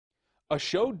A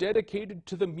show dedicated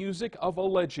to the music of a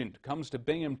legend comes to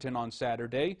Binghamton on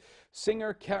Saturday.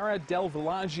 Singer Cara Del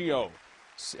Villaggio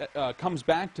comes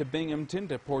back to Binghamton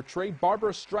to portray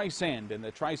Barbra Streisand in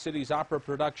the Tri-Cities opera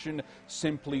production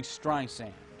Simply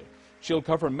Streisand. She'll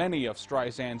cover many of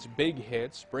Streisand's big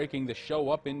hits, breaking the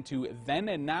show up into then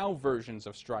and now versions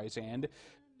of Streisand.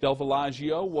 Del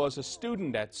Villaggio was a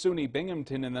student at SUNY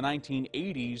Binghamton in the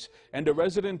 1980s and a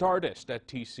resident artist at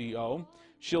TCO.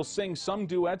 She'll sing some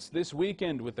duets this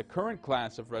weekend with the current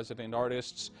class of resident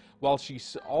artists. While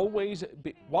she's always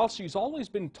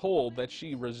been told that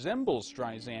she resembles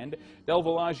Streisand, Del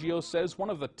Villaggio says one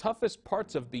of the toughest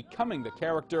parts of becoming the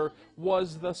character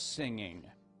was the singing.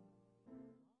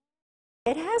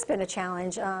 It has been a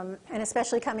challenge, and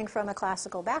especially coming from a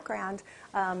classical background.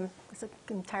 It's an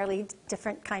entirely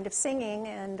different kind of singing,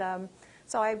 and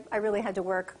so I really had to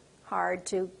work hard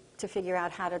to figure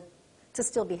out how to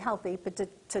still be healthy, but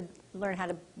to learn how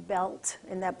to belt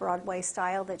in that Broadway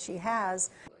style that she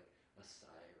has.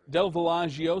 Del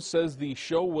Villaggio says the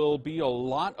show will be a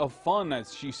lot of fun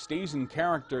as she stays in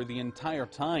character the entire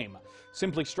time.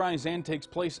 Simply Streisand takes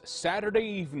place Saturday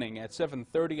evening at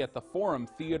 7:30 at the Forum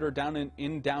Theater down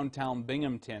in downtown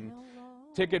Binghamton.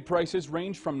 Ticket prices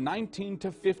range from $19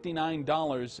 to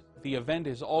 $59. The event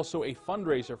is also a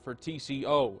fundraiser for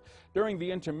TCO. During the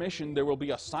intermission, there will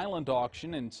be a silent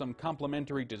auction and some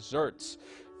complimentary desserts.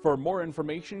 For more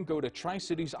information, go to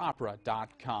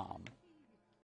tricitiesopera.com.